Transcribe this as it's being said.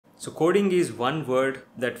So coding is one word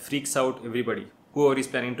that freaks out everybody. Whoever is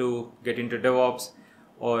planning to get into DevOps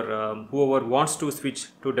or whoever wants to switch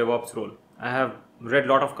to DevOps role. I have read a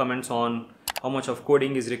lot of comments on how much of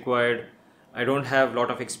coding is required. I don't have a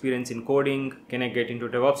lot of experience in coding. Can I get into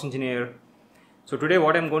DevOps engineer? So today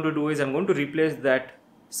what I'm going to do is I'm going to replace that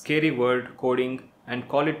scary word coding and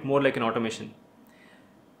call it more like an automation.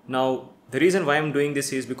 Now the reason why I'm doing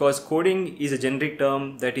this is because coding is a generic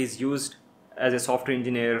term that is used as a software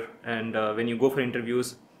engineer, and when you go for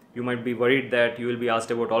interviews you might be worried that you will be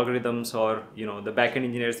asked about algorithms, or the backend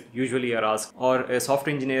engineers usually are asked, or a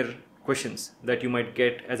software engineer questions that you might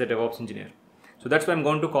get as a DevOps engineer. So that's why I'm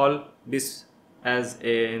going to call this as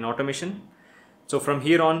an automation. So from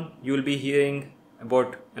here on you will be hearing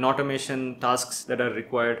about an automation tasks that are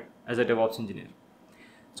required as a DevOps engineer.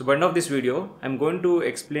 So by the end of this video I'm going to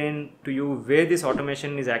explain to you where this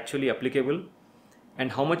automation is actually applicable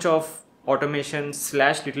and how much of automation /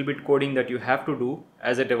 little bit coding that you have to do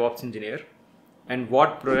as a DevOps engineer, and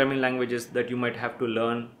what programming languages that you might have to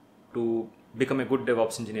learn to become a good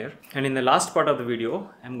DevOps engineer. And in the last part of the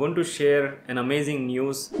video I'm going to share an amazing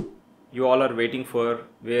news you all are waiting for,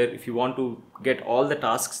 where if you want to get all the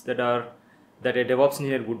tasks that a DevOps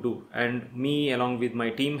engineer would do, and me along with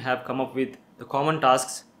my team have come up with the common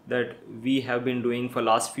tasks that we have been doing for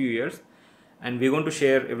last few years, and we're going to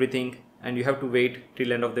share everything, and you have to wait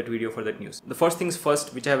till end of that video for that news. The first things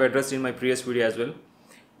first, which I have addressed in my previous video as well,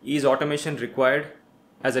 is automation required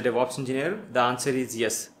as a DevOps engineer? The answer is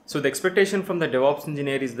yes. So the expectation from the DevOps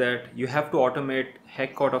engineer is that you have to automate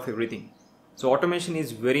heck out of everything. So automation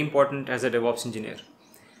is very important as a DevOps engineer.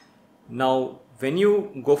 Now when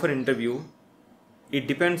you go for an interview, it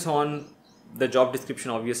depends on the job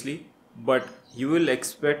description obviously, but you will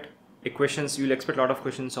expect a lot of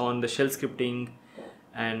questions on the shell scripting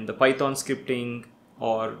and the Python scripting,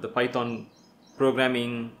 or the Python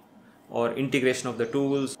programming, or integration of the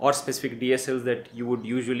tools, or specific DSLs that you would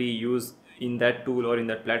usually use in that tool or in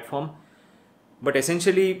that platform. But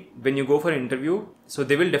essentially when you go for an interview, so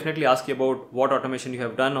they will definitely ask you about what automation you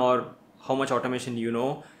have done, or how much automation you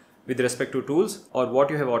know with respect to tools, or what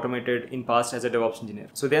you have automated in past as a DevOps engineer.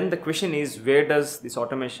 So then the question is, where does this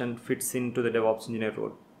automation fits into the DevOps engineer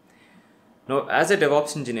role? Now as a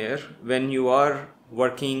DevOps engineer, when you are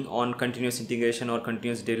working on continuous integration or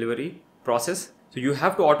continuous delivery process, so you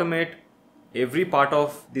have to automate every part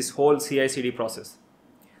of this whole CI/CD process.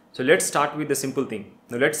 So let's start with the simple thing.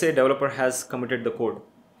 Now let's say a developer has committed the code.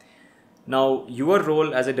 Now your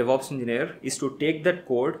role as a DevOps engineer is to take that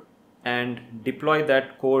code and deploy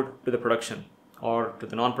that code to the production, or to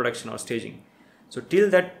the non-production or staging. So till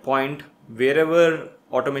that point, wherever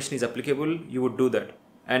automation is applicable, you would do that.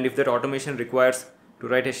 And if that automation requires to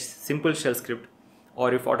write a simple shell script,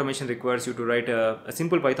 or if automation requires you to write a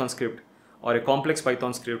simple Python script, or a complex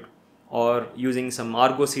Python script, or using some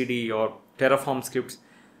Argo CD or Terraform scripts,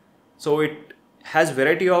 so it has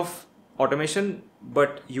variety of automation,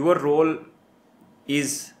 but your role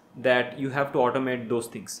is that you have to automate those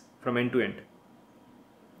things from end to end.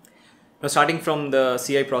 Now starting from the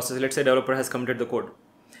CI process, let's say developer has committed the code.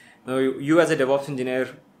 Now you as a DevOps engineer,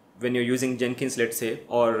 when you're using Jenkins, let's say,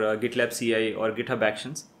 or GitLab CI or GitHub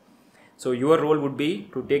Actions, so your role would be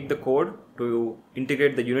to take the code to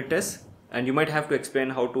integrate the unit tests, and you might have to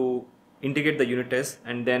explain how to integrate the unit tests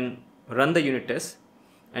and then run the unit tests.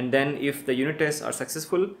 And then if the unit tests are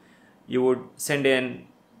successful, you would send in,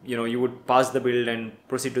 you would pass the build and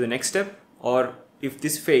proceed to the next step. Or if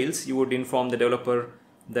this fails, you would inform the developer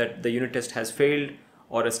that the unit test has failed,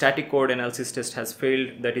 or a static code analysis test has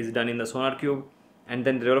failed that is done in the Sonar Cube, and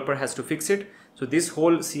then the developer has to fix it. So this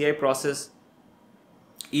whole CI process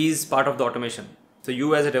is part of the automation. So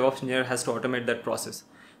you as a DevOps engineer has to automate that process,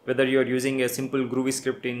 whether you're using a simple Groovy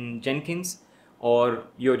script in Jenkins, or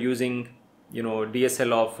you're using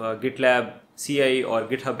DSL of GitLab CI or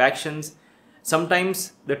GitHub Actions.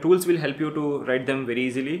 Sometimes the tools will help you to write them very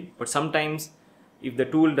easily, but sometimes if the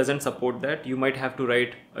tool doesn't support that, you might have to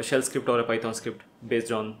write a shell script or a Python script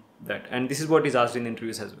based on that. And this is what is asked in the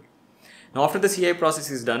interviews as well. Now after the CI process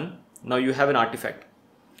is done, now you have an artifact.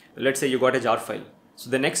 Let's say you got a jar file. So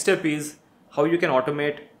the next step is how you can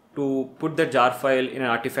automate to put the jar file in an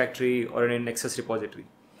Artifactory or in an Nexus repository.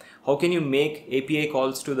 How can you make API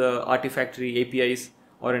calls to the Artifactory APIs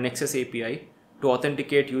or an Nexus API to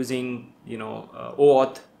authenticate using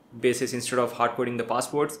OAuth basis instead of hard coding the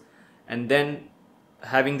passwords, and then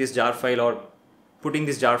having this jar file or putting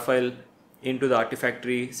this jar file into the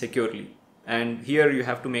Artifactory securely. And here you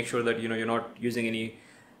have to make sure that you're not using any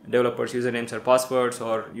developers' usernames or passwords,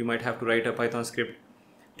 or you might have to write a Python script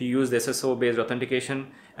to use the SSO based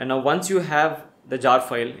authentication. And now once you have the jar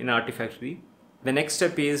file in Artifactory, The next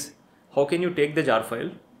step is how can you take the jar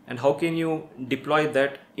file and how can you deploy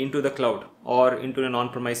that into the cloud or into an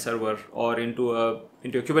on-premise server or into a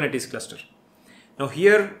Kubernetes cluster. Now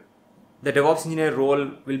here the DevOps engineer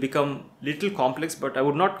role will become little complex, but I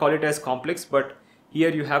would not call it as complex, but here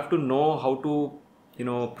you have to know how to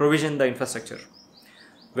provision the infrastructure.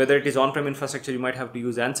 Whether it is on-prem infrastructure, you might have to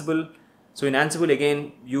use Ansible. So in Ansible,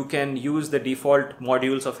 again, you can use the default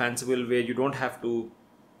modules of Ansible where you don't have to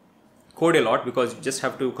code a lot because you just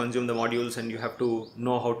have to consume the modules and you have to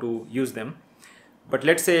know how to use them. But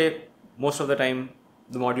let's say most of the time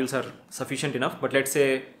the modules are sufficient enough, but let's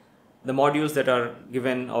say the modules that are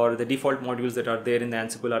given or the default modules that are there in the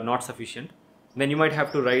Ansible are not sufficient, then you might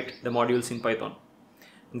have to write the modules in Python.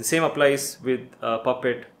 And the same applies with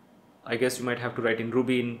Puppet. I guess you might have to write in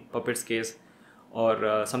Ruby in Puppet's case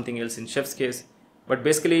or something else in Chef's case. But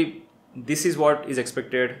basically, this is what is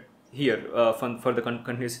expected here for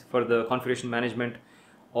the configuration management,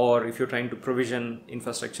 or if you're trying to provision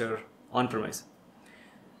infrastructure on-premise.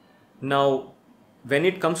 Now, when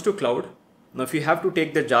it comes to cloud, now if you have to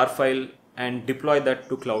take the jar file and deploy that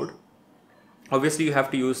to cloud, obviously you have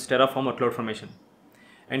to use Terraform or CloudFormation.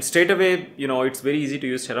 And straight away, it's very easy to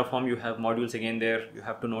use Terraform. You have modules again there. You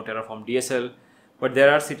have to know Terraform DSL. But there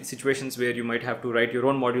are situations where you might have to write your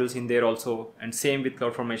own modules in there also. And same with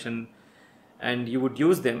CloudFormation. And you would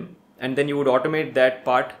use them. And then you would automate that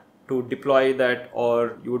part to deploy that,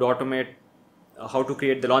 or you would automate how to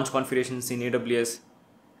create the launch configurations in AWS,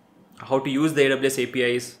 how to use the AWS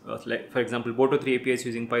APIs, like for example, Boto3 APIs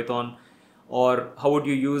using Python, or how would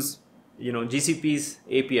you use GCP's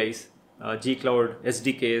APIs, gcloud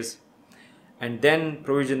SDKs, and then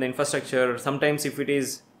provision the infrastructure. Sometimes if it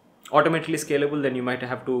is automatically scalable, then you might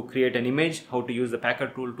have to create an image, how to use the Packer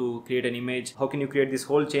tool to create an image. How can you create this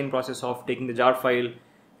whole chain process of taking the jar file,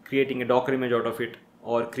 creating a Docker image out of it,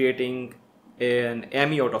 or creating an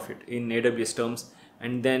AMI out of it in AWS terms,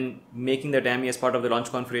 and then making that AMI as part of the launch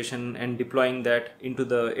configuration and deploying that into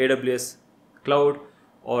the AWS cloud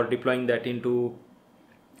or deploying that into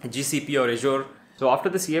GCP or Azure. So after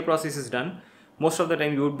the CA process is done, most of the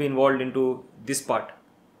time you would be involved into this part,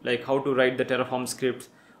 like how to write the Terraform scripts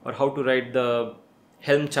or how to write the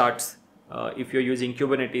Helm charts if you're using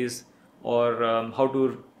Kubernetes, or how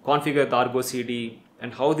to configure the Argo CD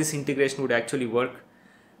and how this integration would actually work.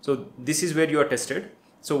 So this is where you are tested.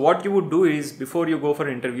 So what you would do is, before you go for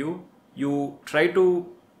an interview, you try to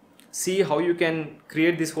see how you can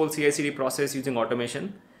create this whole CI/CD process using automation.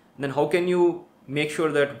 And then how can you make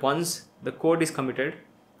sure that once the code is committed,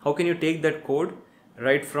 how can you take that code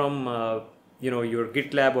right from your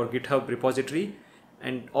GitLab or GitHub repository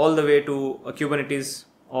and all the way to a Kubernetes,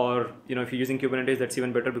 or if you're using Kubernetes, that's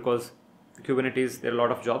even better because Kubernetes, there are a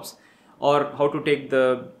lot of jobs, or how to take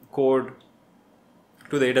the code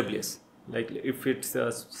to the AWS, like if it's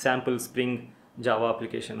a sample Spring Java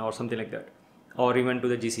application or something like that, or even to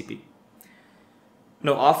the GCP.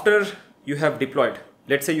 Now, after you have deployed,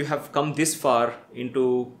 let's say you have come this far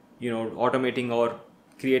into automating or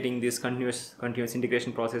creating this continuous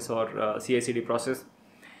integration process or CI/CD process.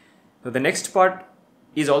 Now, the next part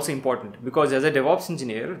is also important, because as a DevOps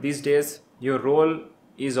engineer these days, your role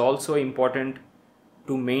is also important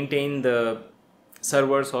to maintain the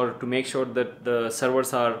servers, or to make sure that the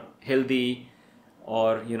servers are healthy,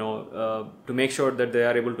 or to make sure that they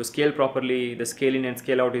are able to scale properly, the scale in and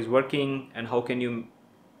scale out is working, and how can you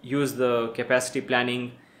use the capacity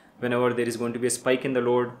planning whenever there is going to be a spike in the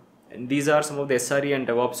load. And these are some of the SRE and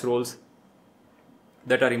DevOps roles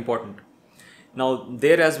that are important. Now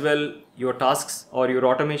there as well, your tasks or your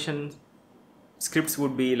automation scripts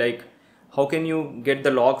would be like, how can you get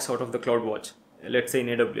the logs out of the CloudWatch, let's say in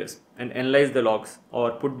AWS, and analyze the logs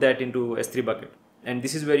or put that into S3 bucket. And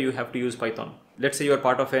this is where you have to use Python. Let's say you are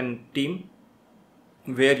part of a team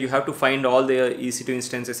where you have to find all the EC2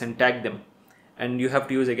 instances and tag them. And you have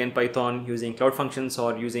to use again Python using Cloud Functions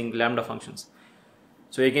or using Lambda functions.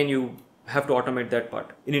 So again, you have to automate that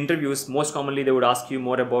part. In interviews, most commonly they would ask you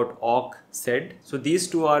more about awk, sed. So these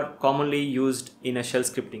two are commonly used in a shell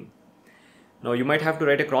scripting. Now you might have to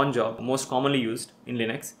write a cron job, most commonly used in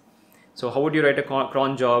Linux. So how would you write a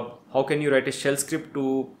cron job? How can you write a shell script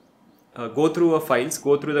to go through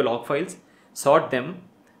the log files, sort them,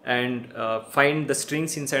 and find the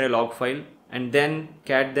strings inside a log file, and then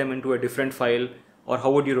cat them into a different file? Or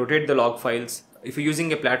how would you rotate the log files? If you're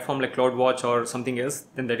using a platform like CloudWatch or something else,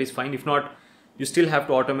 then that is fine. If not, you still have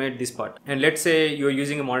to automate this part. And let's say you're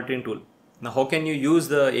using a monitoring tool. Now, how can you use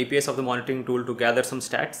the APIs of the monitoring tool to gather some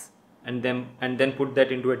stats and then put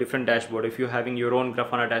that into a different dashboard? If you're having your own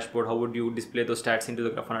Grafana dashboard, how would you display those stats into the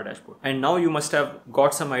Grafana dashboard? And now you must have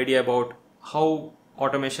got some idea about how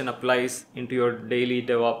automation applies into your daily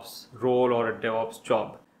DevOps role or a DevOps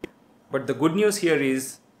job. But the good news here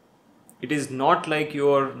is it is not like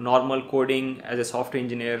your normal coding as a software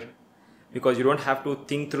engineer, because you don't have to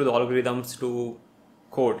think through the algorithms to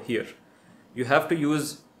code here. You have to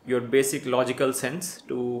use your basic logical sense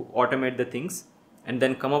to automate the things and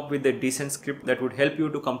then come up with a decent script that would help you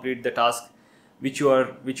to complete the task which you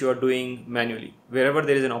are doing manually. Wherever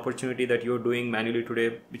there is an opportunity that you are doing manually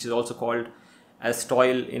today, which is also called as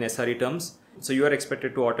toil in SRE terms, so you are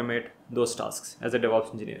expected to automate those tasks as a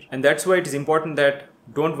DevOps engineer. And that's why it is important that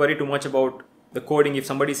don't worry too much about the coding. If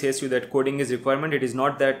somebody says to you that coding is requirement, it is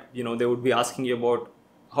not that, you know, they would be asking you about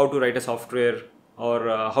how to write a software or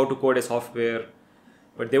how to code a software,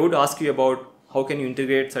 but they would ask you about how can you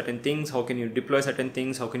integrate certain things, how can you deploy certain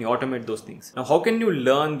things, how can you automate those things. Now, how can you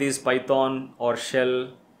learn this Python or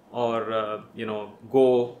Shell or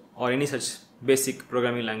Go or any such basic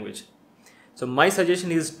programming language? So my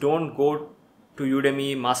suggestion is, don't go to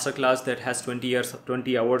Udemy masterclass that has 20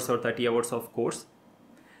 hours or 30 hours of course.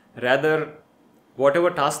 Rather,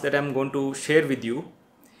 whatever task that I'm going to share with you,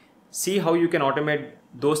 see how you can automate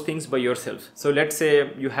those things by yourself. So let's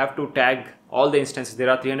say you have to tag all the instances. There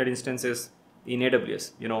are 300 instances in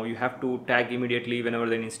AWS. You have to tag immediately whenever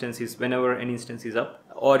an instance is up,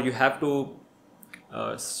 or you have to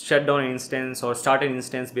shut down an instance or start an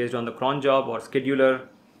instance based on the cron job or scheduler,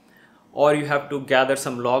 or you have to gather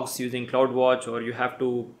some logs using CloudWatch, or you have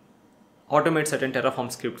to automate certain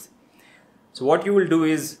Terraform scripts. So what you will do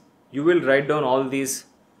is you will write down all these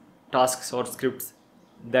tasks or scripts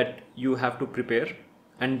that you have to prepare,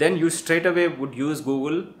 and then you straight away would use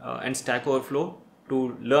Google and Stack Overflow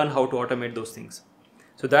to learn how to automate those things.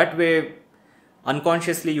 So that way,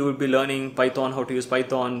 unconsciously, you will be learning Python, how to use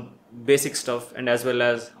Python, basic stuff, and as well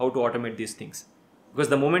as how to automate these things. Because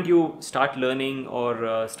the moment you start learning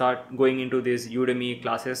or start going into these Udemy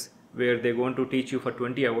classes where they're going to teach you for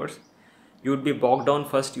 20 hours, you would be bogged down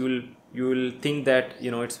first. You will think that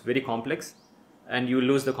it's very complex, and you will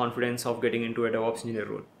lose the confidence of getting into a DevOps engineer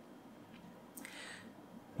role.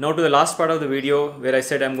 Now to the last part of the video where I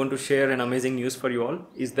said I'm going to share an amazing news for you all,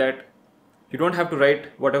 is that you don't have to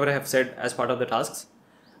write whatever I have said as part of the tasks.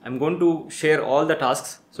 I'm going to share all the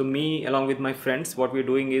tasks. So me along with my friends, what we're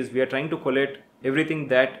doing is we are trying to collate everything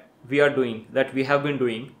that we are doing, that we have been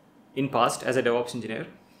doing in past as a DevOps engineer.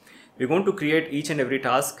 We're going to create each and every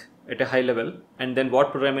task at a high level, and then what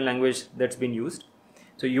programming language that's been used.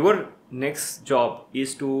 So your next job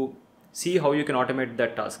is to see how you can automate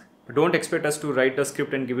that task. But don't expect us to write a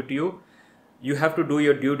script and give it to you. You have to do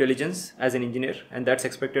your due diligence as an engineer, and that's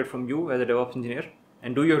expected from you as a DevOps engineer,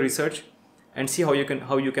 and do your research and see how you can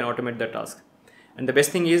automate that task. And the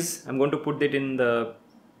best thing is, I'm going to put this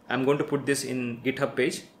in GitHub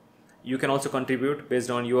page. You can also contribute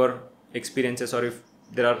based on your experiences, or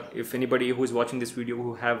if anybody who is watching this video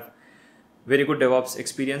who have very good DevOps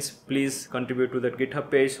experience, please contribute to that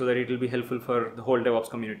GitHub page so that it will be helpful for the whole DevOps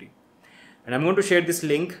community. And I'm going to share this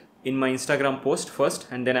link in my Instagram post first,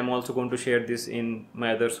 and then I'm also going to share this in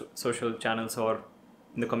my other social channels or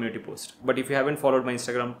in the community post. But if you haven't followed my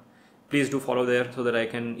Instagram, please do follow there so that I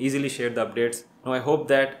can easily share the updates. Now I hope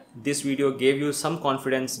that this video gave you some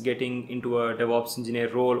confidence getting into a DevOps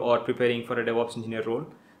engineer role or preparing for a DevOps engineer role.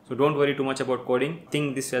 So don't worry too much about coding.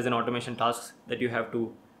 Think this as an automation task that you have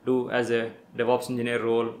to do as a DevOps engineer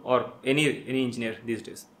role, or any engineer these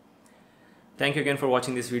days. Thank you again for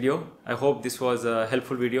watching this video. I hope this was a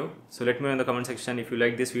helpful video. So let me know in the comment section if you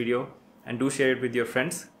like this video, and do share it with your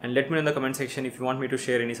friends, and let me know in the comment section if you want me to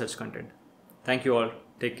share any such content. Thank you all.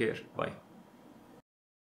 Take care. Bye.